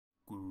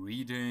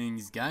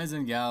Greetings guys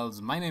and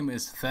gals, my name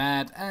is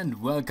Thad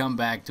and welcome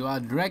back to our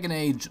Dragon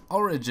Age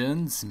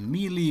Origins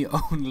melee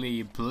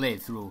only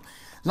playthrough.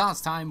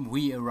 Last time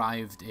we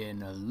arrived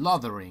in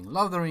Lothering.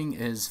 Lothering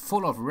is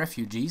full of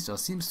refugees, or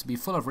seems to be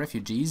full of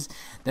refugees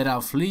that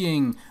are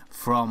fleeing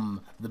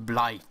from the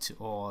Blight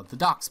or the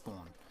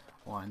Darkspawn,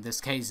 or in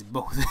this case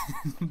both.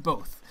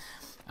 both.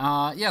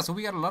 Yeah, so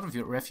we got a lot of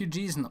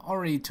refugees and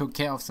already took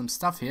care of some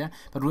stuff here,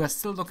 but we are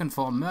still looking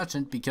for a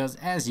merchant because,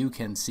 as you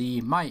can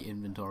see, my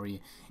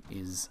inventory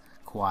is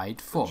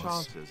quite full. The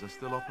charters are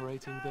still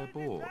operating their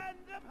board.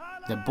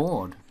 They're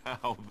bored?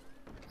 How?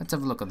 Let's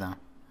have a look at that.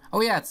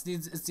 Oh yeah, it's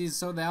these,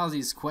 so there are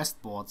these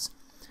quest boards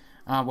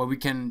where we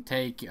can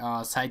take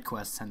side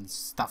quests and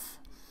stuff.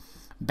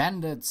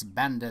 Bandits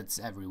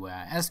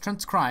everywhere. As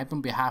transcribed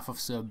on behalf of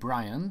Sir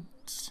Brian,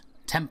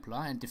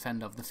 Templar and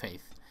Defender of the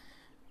Faith.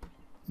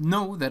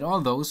 Know that all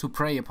those who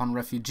prey upon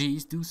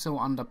refugees do so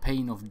under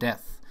pain of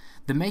death.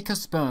 The Maker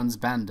spurns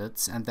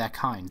bandits and their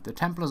kind. The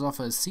Templars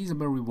offer a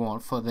seizable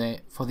reward for the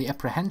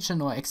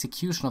apprehension or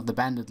execution of the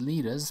bandit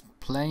leaders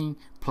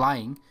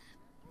plying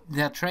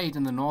their trade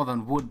in the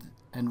northern wood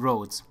and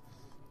roads.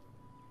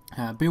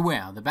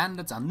 Beware, the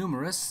bandits are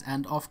numerous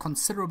and of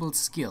considerable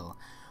skill.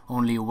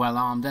 Only a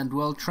well-armed and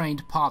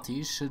well-trained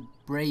parties should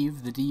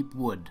brave the deep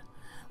wood.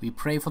 We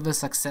pray for the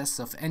success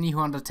of any who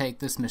undertake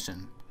this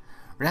mission.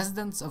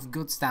 Residents of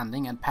good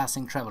standing and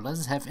passing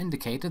travelers have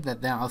indicated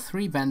that there are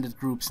 3 bandit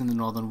groups in the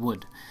northern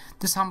wood.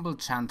 This humble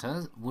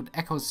chanter would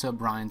echo Sir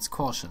Brian's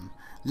caution,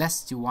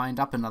 lest you wind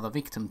up another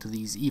victim to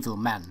these evil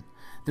men.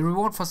 The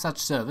reward for such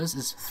service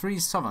is 3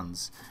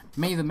 sovereigns.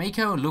 May the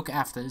Maker look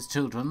after his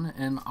children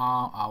in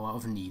our hour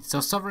of need.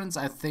 So sovereigns,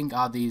 I think,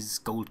 are these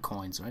gold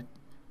coins, right?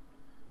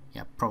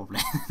 Yeah,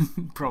 probably.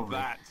 Probably.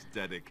 That's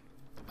dedication.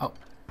 Oh.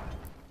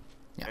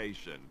 Yeah.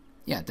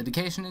 Yeah,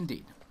 dedication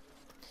indeed.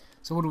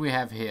 So what do we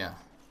have here?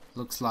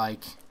 Looks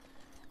like...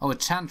 Oh, a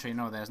chantry.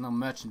 No, there's no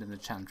merchant in the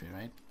chantry,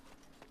 right?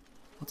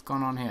 What's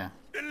going on here?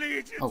 The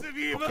legions of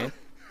evil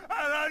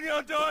are on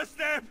your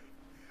doorstep.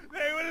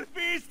 They will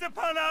feast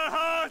upon our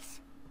hearts.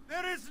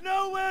 There is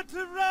nowhere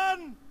to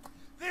run.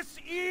 This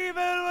evil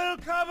will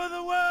cover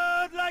the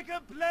world like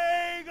a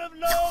plague of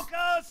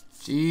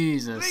locusts.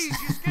 Jesus.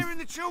 Please, you're scaring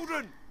the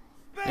children.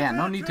 Yeah,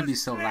 no need to be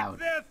so loud.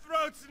 Their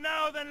throats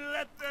now, then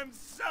let them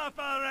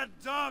suffer at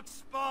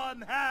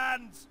Darkspawn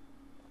hands.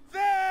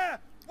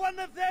 There! One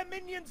of their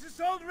minions is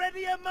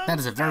already among us. That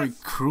is a very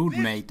crude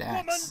made This axe.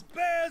 woman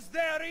bears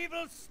their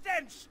evil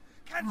stench.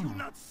 Can't you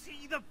not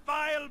see the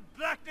vile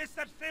blackness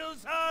that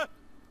fills her?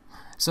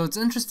 So it's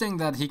interesting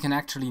that he can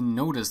actually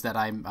notice that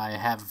I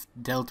have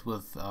dealt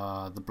with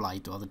the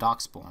Blight or the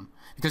Darkspawn,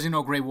 because you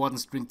know Grey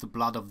Wardens drink the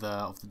blood of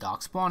the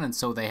Darkspawn, and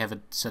so they have a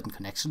certain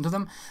connection to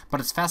them. But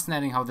it's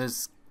fascinating how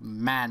this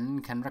man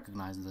can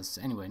recognize this.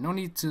 Anyway, no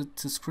need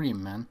to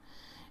scream, man.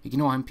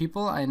 Ignore him,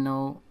 people. I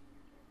know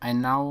I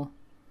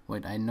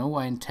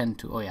intend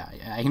to. Oh yeah,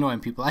 I ignore him,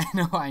 people. I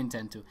know I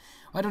intend to.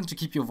 Why don't you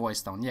keep your voice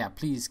down? Yeah,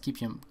 please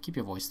keep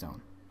your voice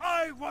down.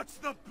 I watch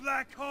the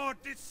Black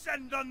Horde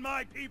descend on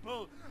my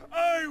people.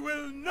 I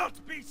will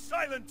not be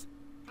silent.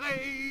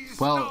 Please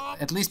well,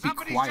 stop. At least be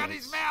Somebody quiet. shut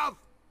his mouth.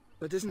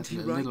 But isn't he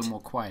a right? little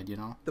more quiet, you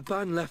know. The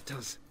ban left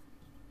us.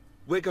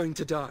 We're going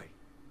to die.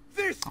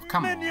 This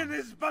minion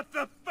is but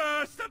the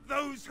first of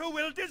those who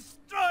will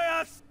destroy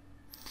us.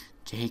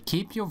 Jay,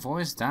 keep your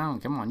voice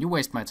down. Come on, you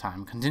waste my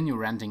time. Continue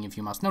ranting if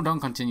you must. No, don't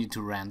continue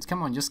to rant.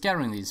 Come on, you're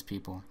scaring these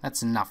people.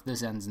 That's enough.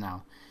 This ends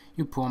now.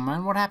 You poor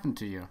man, what happened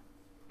to you?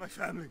 My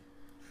family.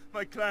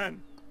 My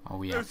clan.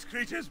 Oh yeah. Those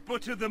creatures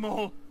butchered them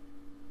all.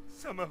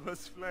 Some of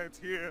us fled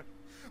here.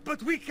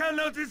 But we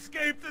cannot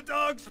escape the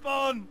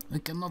Darkspawn. We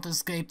cannot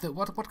escape the...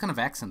 What kind of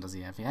accent does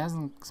he have? He has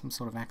some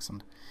sort of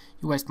accent.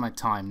 You waste my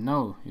time.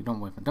 No, you don't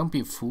waste my... Don't be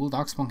a fool.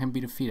 Darkspawn can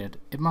be defeated.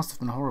 It must have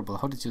been horrible.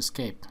 How did you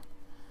escape?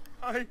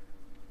 I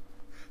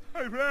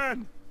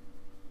ran,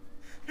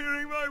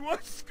 hearing my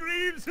wife's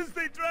screams as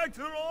they dragged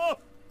her off.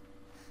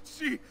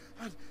 She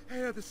had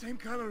hair the same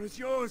color as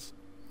yours.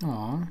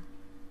 Aww.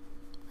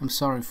 I'm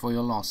sorry for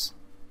your loss.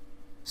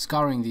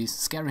 Scaring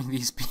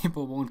these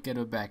people won't get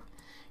her back.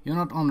 You're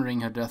not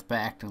honoring her death by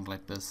acting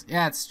like this.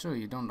 Yeah, it's true.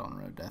 You don't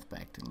honor her death by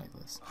acting like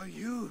this. Are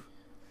you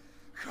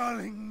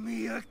calling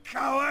me a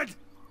coward?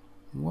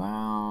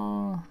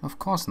 Well, of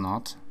course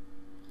not.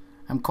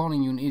 I'm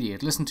calling you an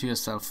idiot. Listen to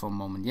yourself for a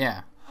moment.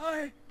 Yeah.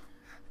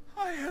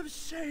 I have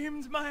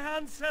shamed my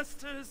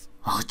ancestors.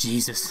 Oh,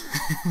 Jesus.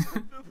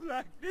 The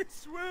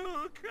blackness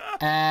will come.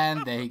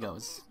 And there he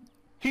goes.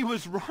 He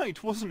was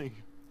right, wasn't he?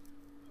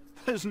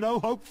 There's no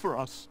hope for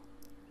us.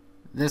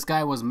 This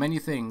guy was many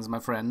things, my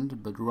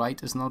friend, but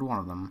right is not one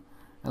of them.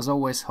 There's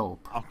always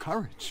hope. Our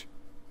courage.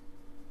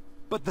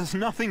 But there's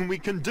nothing we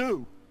can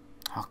do.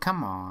 Oh,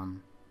 come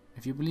on.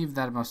 If you believe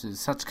that must be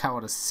such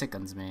cowardice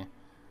sickens me.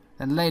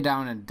 Then lay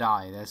down and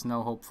die. There's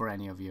no hope for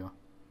any of you.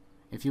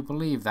 If you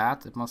believe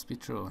that, it must be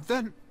true.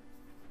 Then,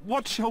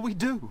 what shall we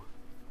do?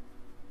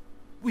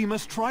 We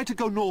must try to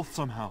go north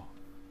somehow.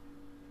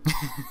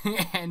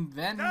 And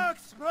then...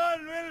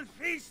 Darkspawn will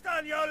feast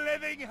on your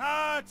living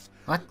hearts.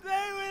 What? They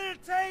will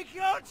take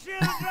your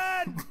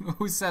children.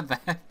 Who said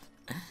that?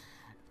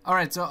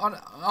 Alright, so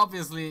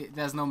obviously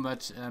there's no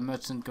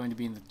merchant going to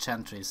be in the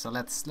chantry, so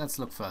let's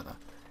look further.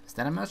 Is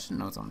that a merchant?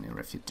 No, it's only a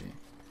refugee.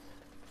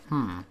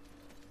 Oh,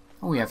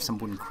 we have some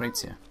wooden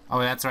crates here. Oh,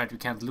 that's right, we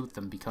can't loot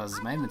them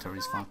because my inventory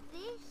is full.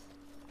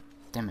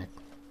 Damn it.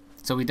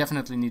 So we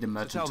definitely need a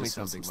merchant Tell to me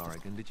sell something, some stuff.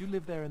 Morrigan. Did you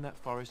live there in that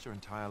forest your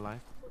entire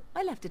life?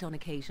 I left it on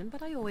occasion,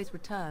 but I always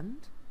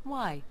returned.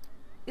 Why?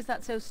 Is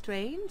that so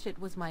strange? It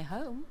was my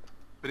home.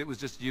 But it was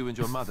just you and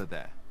your mother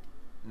there.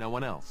 No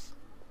one else.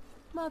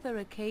 Mother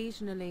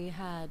occasionally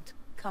had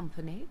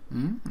company.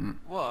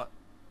 What?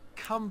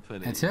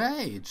 Company? At her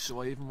age.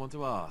 Do I even want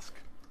to ask?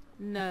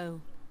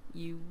 No,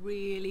 you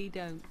really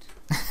don't.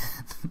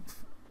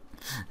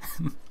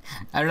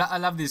 I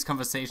love these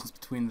conversations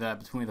between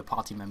the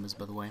party members,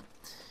 by the way.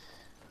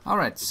 All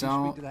right, Did you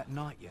so speak to that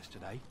knight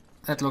yesterday?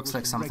 that looks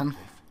like something.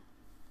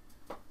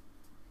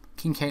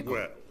 King Kate.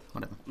 Well,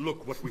 Whatever.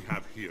 look what we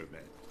have here,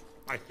 men.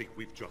 I think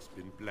we've just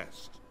been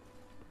blessed.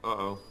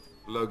 Uh-oh.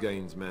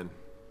 Logain's men.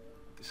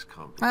 This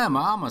can't be... Ah,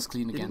 my armor's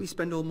clean Didn't again. we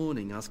spend all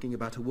morning asking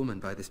about a woman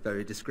by this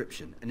very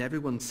description, and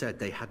everyone said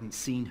they hadn't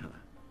seen her?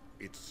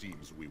 It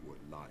seems we were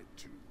lied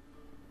to.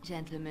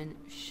 Gentlemen,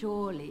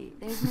 surely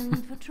there's no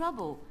need for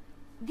trouble.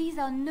 These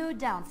are no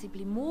doubt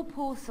simply more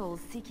poor souls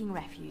seeking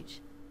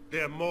refuge.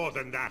 They're more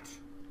than that.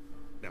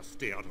 Now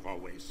stay out of our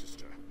way,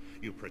 sister.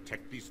 You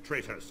protect these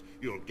traitors,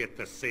 you'll get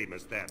the same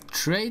as them.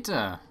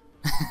 Traitor.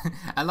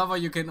 I love how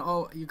you can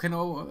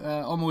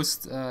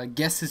almost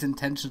guess his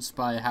intentions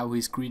by how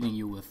he's greeting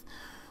you with,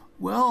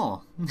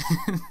 well.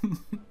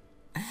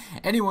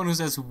 Anyone who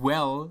says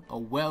well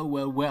or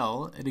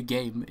well in a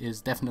game is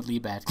definitely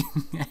bad.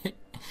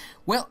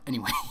 Well,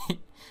 anyway,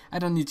 I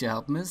don't need your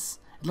help, miss.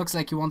 It looks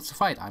like he wants to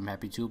fight. I'm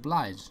happy to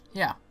oblige.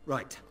 Yeah.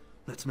 Right,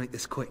 let's make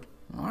this quick.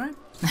 Alright.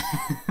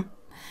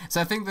 So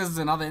I think this is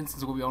another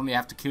instance where we only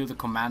have to kill the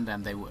commander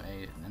and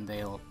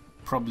they'll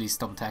probably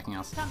stop attacking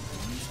us.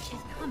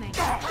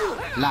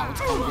 Loud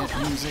combat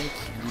music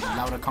and even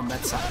louder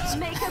combat sounds.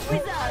 Make us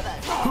preserve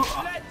us.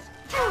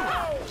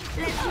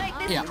 Let's make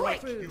this Yeah.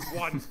 quick. You've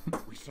won.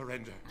 We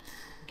surrender.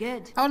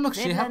 Good. Oh, look,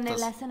 she They've helped learned their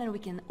us. lesson and we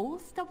can all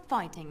stop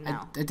fighting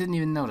now. I didn't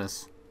even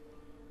notice.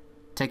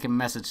 Take a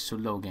message to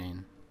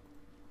Logain.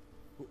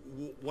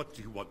 What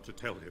do you want to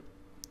tell him?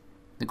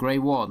 The Grey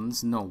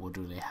Wardens know what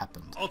really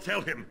happened. I'll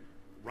tell him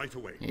right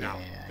away. Now,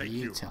 Yeah, thank you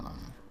you. tell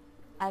him.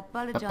 I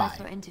apologize Bye-bye.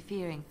 for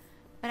interfering,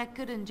 but I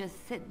couldn't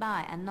just sit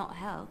by and not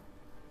help.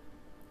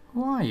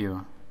 Who are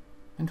you?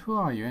 And who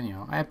are you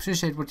anyhow? I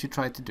appreciate what you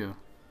tried to do.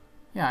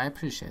 Yeah, I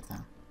appreciate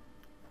that.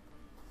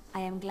 I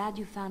am glad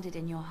you found it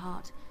in your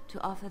heart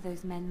to offer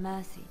those men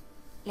mercy.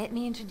 Let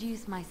me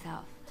introduce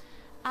myself.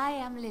 I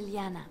am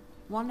Liliana,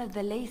 one of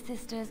the lay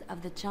sisters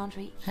of the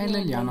Chantry Hey, here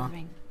in Liliana.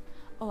 Lavering.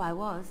 Oh, I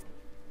was.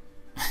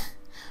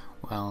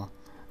 Well,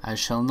 I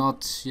shall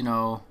not, you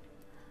know,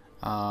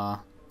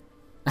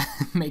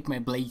 make my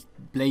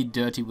blade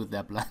dirty with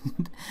their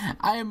blood.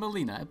 I am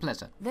Melina, a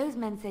pleasure. Those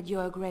men said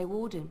you're a Grey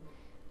Warden.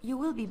 You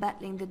will be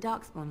battling the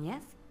Darkspawn,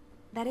 yes?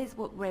 That is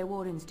what Grey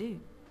Wardens do.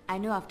 I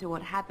know after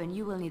what happened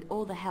you will need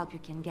all the help you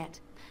can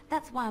get.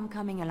 That's why I'm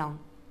coming along.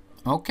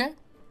 Okay,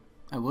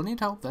 I will need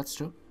help, that's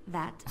true.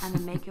 That and the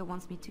Maker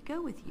wants me to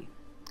go with you.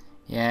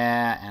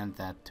 Yeah, and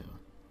that too.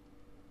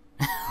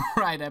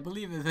 Right, I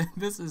believe that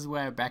this is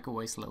where I back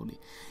away slowly.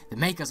 The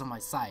Maker's on my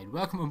side.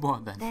 Welcome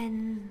aboard then.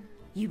 Then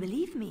you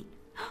believe me?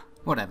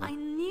 Whatever. I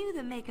knew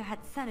the Maker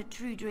had sent a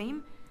true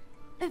dream.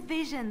 A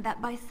vision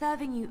that by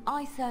serving you,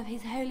 I serve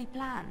his holy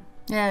plan.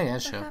 Yeah,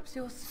 sure. Perhaps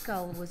your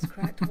skull was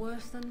cracked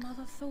worse than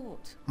Mother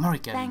thought.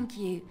 Morrigan. Thank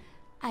you.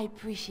 I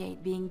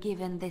appreciate being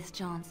given this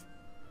chance.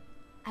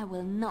 I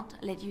will not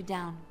let you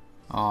down.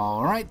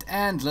 Alright,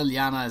 and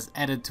Liliana is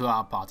added to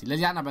our party.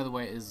 Liliana, by the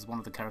way, is one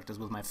of the characters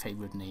with my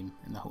favorite name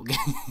in the whole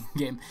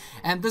game.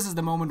 And this is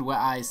the moment where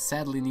I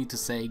sadly need to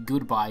say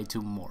goodbye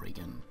to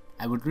Morrigan.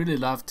 I would really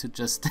love to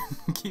just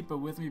keep her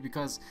with me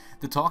because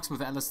the talks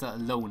with Alistair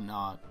alone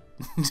are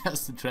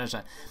just a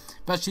treasure.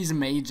 But she's a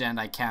mage and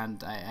I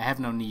have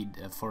no need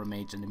for a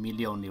mage and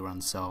Amelia only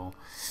runs, so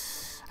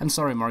I'm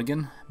sorry,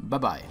 Morrigan.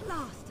 Bye-bye.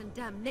 Blast and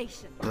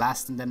damnation.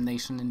 Blast and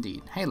damnation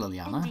indeed. Hey,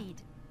 Liliana.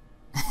 Indeed.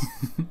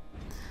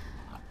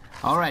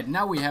 Alright,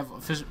 now we have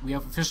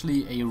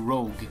officially a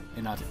rogue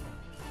in our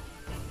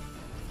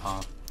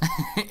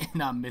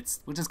in our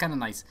midst, which is kind of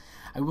nice.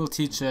 I will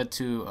teach her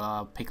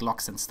to pick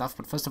locks and stuff,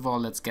 but first of all,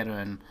 let's get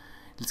her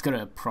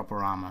a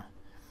proper armor.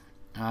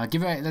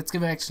 Let's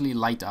give her actually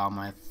light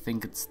armor. I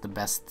think it's the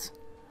best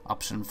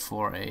option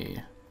for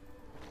a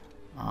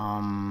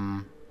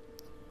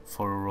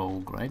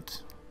rogue,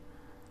 right?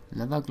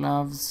 Leather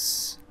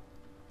gloves,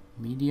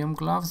 medium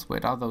gloves.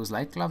 Wait, are those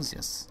light gloves?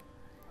 Yes,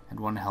 and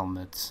one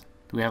helmet.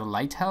 Do we have a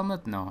light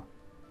helmet? No,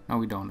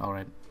 we don't. All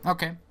right.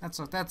 Okay, that's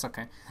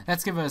okay.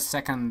 Let's give her a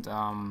second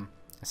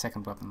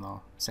weapon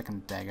though.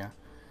 Second dagger.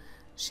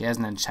 She has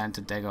an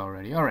enchanted dagger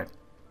already. All right.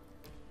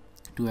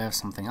 Do we have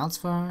something else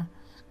for her?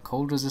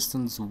 Cold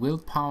resistance,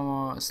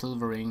 willpower,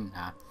 silvering.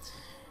 Nah.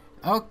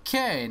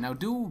 Okay, now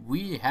do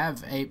we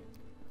have a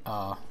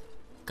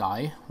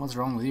guy? What's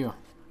wrong with you?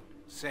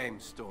 Same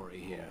story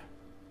here.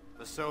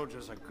 The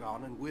soldiers are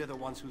gone and we're the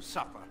ones who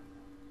suffer.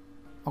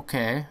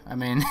 Okay, I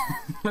mean,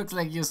 looks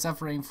like you're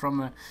suffering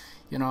from a,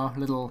 you know,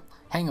 little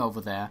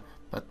hangover there.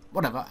 But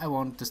whatever, I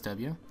won't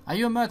disturb you. Are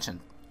you a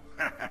merchant?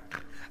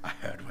 I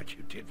heard what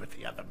you did with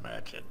the other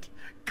merchant.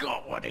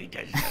 Got what he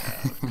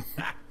deserved.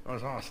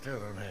 Because I still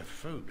don't have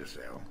food to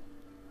sell.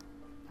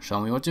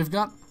 Show me what you've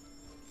got.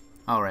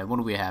 Alright, what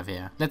do we have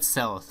here? Let's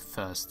sell it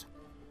first.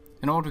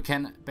 You know what, we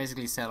can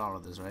basically sell all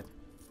of this, right?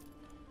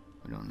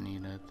 We don't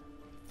need it.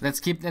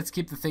 Let's keep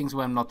the things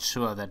where I'm not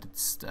sure that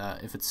it's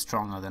if it's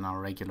stronger than our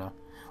regular.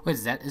 Wait,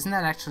 isn't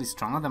that actually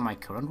stronger than my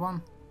current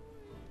one?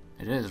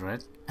 It is,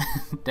 right?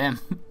 Damn.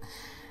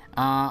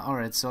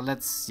 Alright, so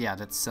let's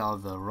sell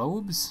the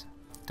robes.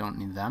 Don't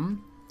need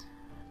them.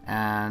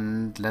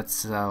 And let's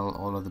sell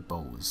all of the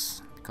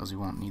bows, because we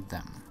won't need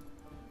them.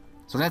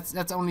 So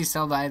let's only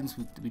sell the items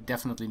we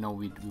definitely know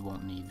we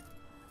won't need.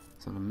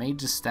 So the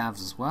mage's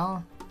staffs as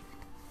well.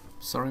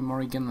 Sorry,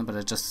 Morrigan, but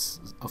I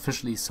just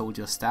officially sold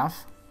your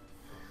staff.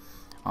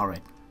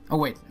 Alright. Oh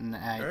wait,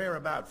 You're here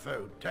about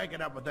food. Take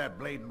it up with that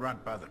bleeding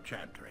runt by the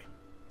chantry.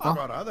 I've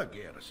got other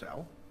gear to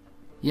sell.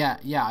 Yeah,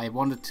 I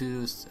wanted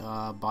to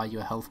buy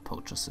your health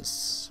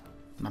purchases,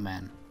 my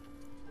man.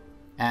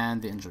 And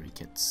the injury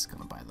kits,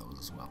 gonna buy those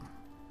as well.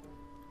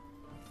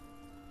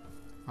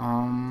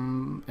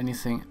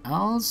 Anything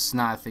else?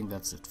 Nah, I think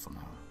that's it for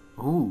now.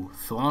 Ooh,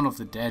 Thorn of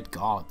the Dead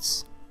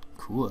Gods.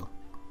 Cool.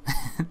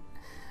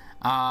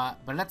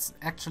 But let's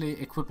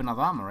actually equip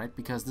another armor, right?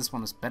 Because this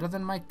one is better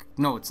than my...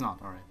 No, it's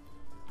not, alright.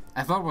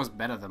 I thought it was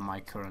better than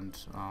my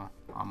current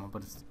armor,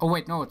 but it's... Oh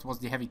wait, no, it was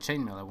the heavy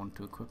chainmail I wanted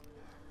to equip.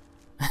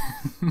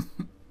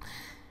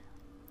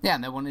 Yeah,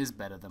 and that one is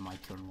better than my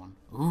current one.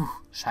 Ooh,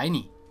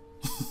 shiny.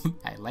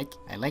 I like.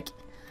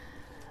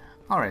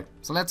 Alright,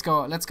 so let's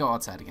go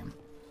outside again.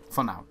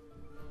 For now.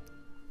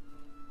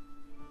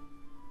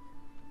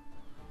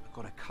 I've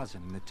got a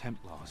cousin in the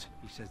Templars.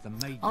 He says the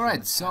maid.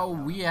 Alright, so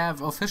we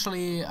have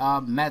officially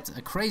met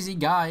a crazy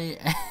guy,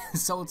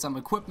 sold some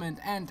equipment,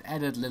 and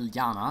added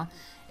Liliana,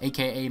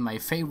 aka my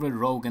favorite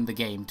rogue in the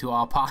game, to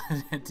our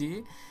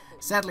party.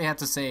 Sadly, I had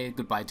to say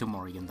goodbye to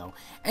Morrigan, though.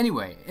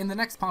 Anyway, in the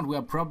next part, we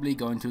are probably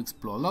going to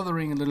explore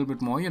Lothering a little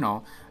bit more, you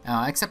know,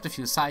 accept a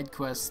few side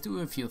quests, do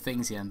a few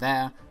things here and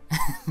there.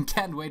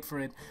 Can't wait for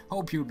it.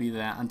 Hope you'll be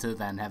there. Until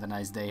then, have a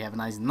nice day, have a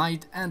nice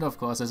night, and of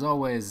course, as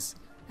always,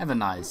 have a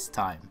nice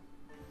time.